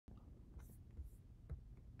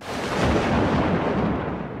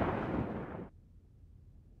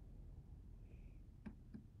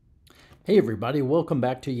Hey everybody, welcome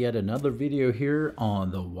back to yet another video here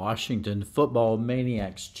on the Washington Football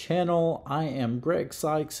Maniacs channel. I am Greg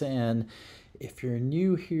Sykes, and if you're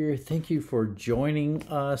new here, thank you for joining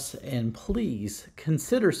us, and please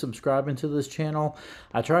consider subscribing to this channel.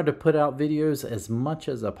 I try to put out videos as much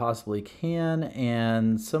as I possibly can,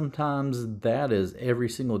 and sometimes that is every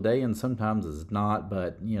single day and sometimes it's not,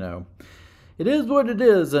 but you know, it is what it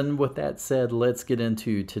is. And with that said, let's get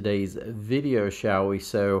into today's video, shall we?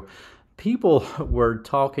 So people were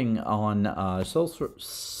talking on social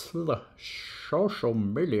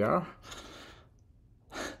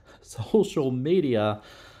media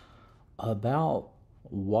about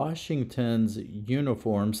Washington's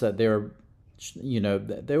uniforms that they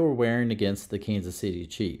were wearing against the Kansas City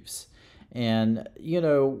Chiefs. And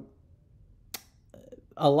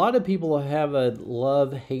a lot of people have a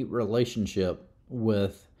love-hate relationship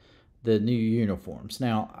with the new uniforms.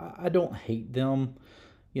 Now, I don't hate them.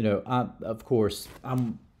 Of course,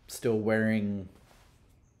 I'm still wearing,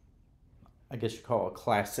 I guess you call it a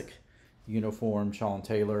classic uniform, Sean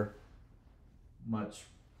Taylor. Much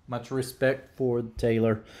respect for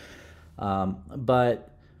Taylor. But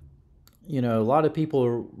a lot of people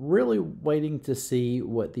are really waiting to see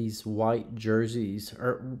what these white jerseys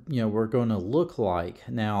were going to look like.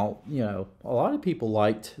 Now, a lot of people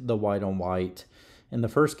liked the white on white in the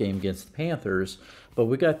first game against the Panthers, but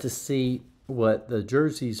we got to see what the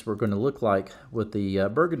jerseys were going to look like with the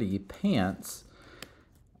burgundy pants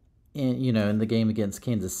in the game against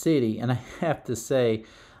Kansas City. And I have to say,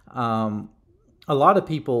 a lot of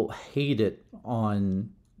people hate it on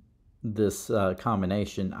this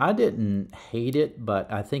combination. I didn't hate it,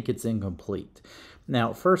 but I think it's incomplete.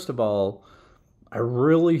 Now, first of all, I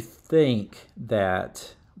really think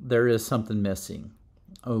that there is something missing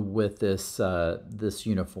with this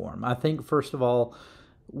uniform. I think, first of all,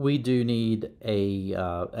 we do need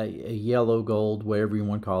a yellow gold, whatever you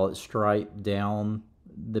want to call it, stripe down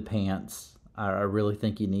the pants. I really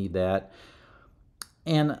think you need that.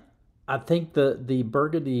 And I think the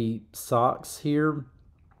burgundy socks here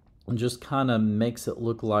just kind of makes it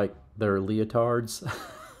look like they're leotards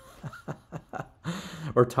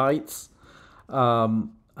or tights.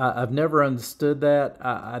 I've never understood that.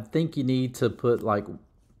 I think you need to put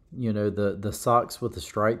the socks with the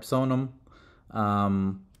stripes on them,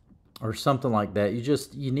 or something like that.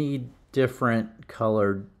 You need different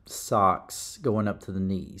colored socks going up to the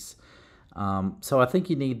knees. So I think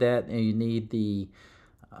you need that, and you need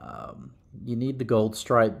the gold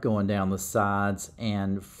stripe going down the sides.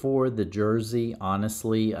 And for the jersey,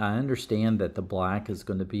 honestly, I understand that the black is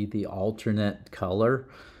going to be the alternate color,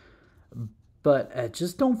 but I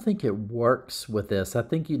just don't think it works with this. I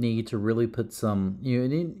think you need to really put you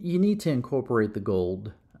need to incorporate the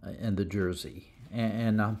gold in the jersey.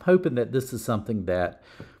 And I'm hoping that this is something that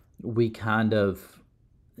we kind of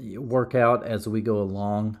work out as we go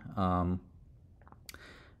along.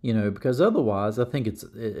 Because otherwise I think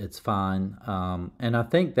it's fine. And I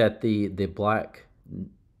think that the black,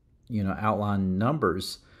 outline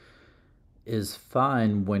numbers is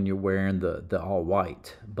fine when you're wearing the all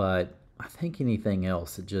white. But I think anything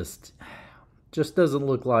else, it just doesn't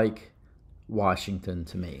look like Washington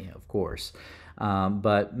to me, of course.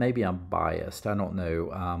 But maybe I'm biased. I don't know.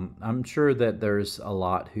 I'm sure that there's a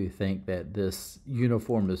lot who think that this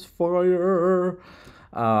uniform is fire.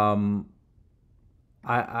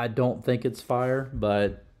 I don't think it's fire,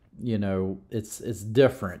 but it's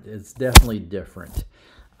different. It's definitely different.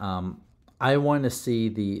 I want to see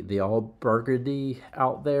the all burgundy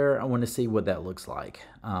out there. I want to see what that looks like.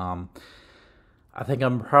 I think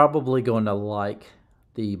I'm probably going to like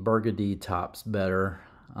the burgundy tops better.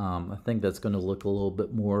 I think that's going to look a little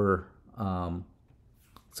bit more.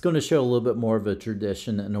 It's going to show a little bit more of a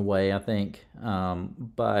tradition in a way, I think.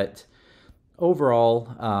 But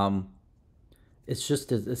overall, it's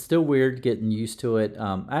still weird getting used to it.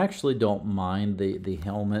 I actually don't mind the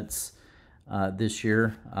helmets this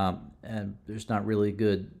year. And there's not really a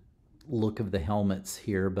good look of the helmets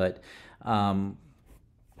here, but the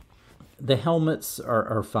helmets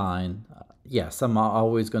are fine. Yes, I'm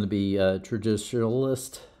always going to be a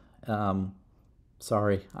traditionalist.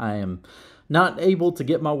 Sorry, I am not able to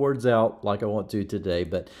get my words out like I want to today,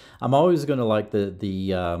 but I'm always going to like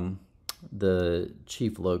the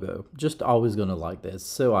Chief logo. Just always going to like that. It's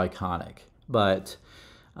so iconic. But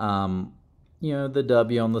the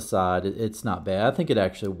W on the side, it's not bad. I think it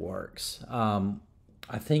actually works.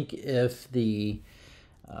 I think if the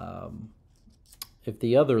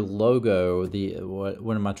other logo,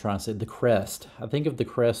 what am I trying to say? The crest. I think if the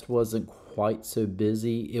crest wasn't quite so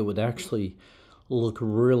busy, it would actually look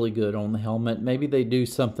really good on the helmet. Maybe they do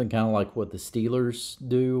something kind of like what the Steelers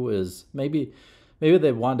do, is maybe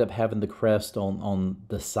they wind up having the crest on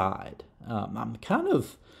the side. I'm kind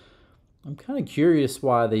of curious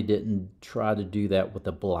why they didn't try to do that with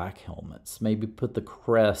the black helmets. Maybe put the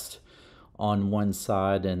crest on one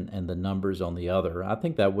side and the numbers on the other. I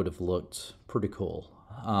think that would have looked pretty cool.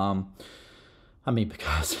 I mean,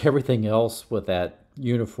 because everything else with that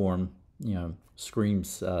uniform,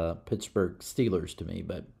 screams Pittsburgh Steelers to me.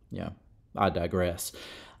 But I digress.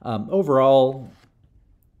 Overall,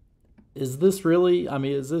 is this really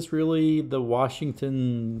the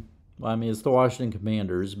Washington? I mean, it's the Washington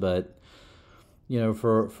Commanders, but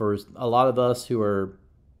for a lot of us who are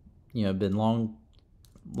been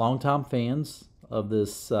long time fans of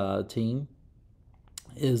this team,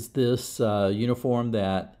 is this uniform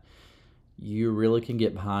that you really can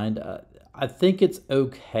get behind? I think it's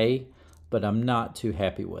okay, but I'm not too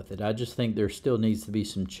happy with it. I just think there still needs to be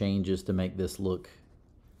some changes to make this look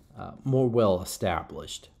more well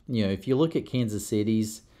established. If you look at Kansas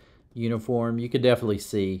City's uniform, you could definitely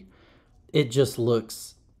see it just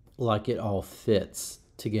looks like it all fits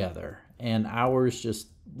together, and ours just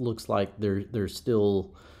looks like they're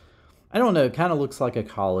still, I don't know, it kind of looks like a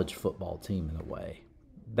college football team in a way.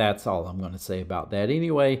 That's all I'm going to say about that.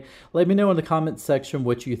 Anyway, let me know in the comments section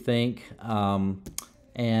what you think,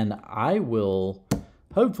 and I will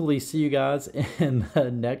hopefully see you guys in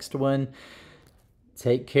the next one.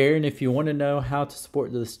 Take care, and if you want to know how to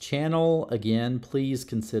support this channel, again, please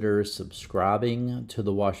consider subscribing to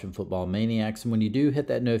the Washington Football Maniacs. And when you do, hit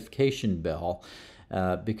that notification bell,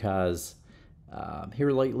 because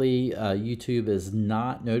here lately, YouTube is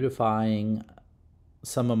not notifying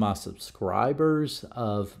some of my subscribers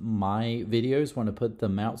of my videos when I put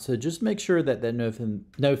them out. So just make sure that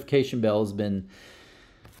notification bell has been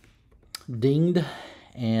dinged.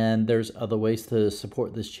 And there's other ways to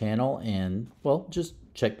support this channel, and well, just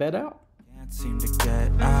check that out. Can't seem to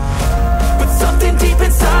get out, but something deep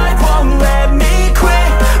inside won't let me quit.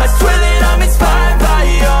 I swear that I'm inspired.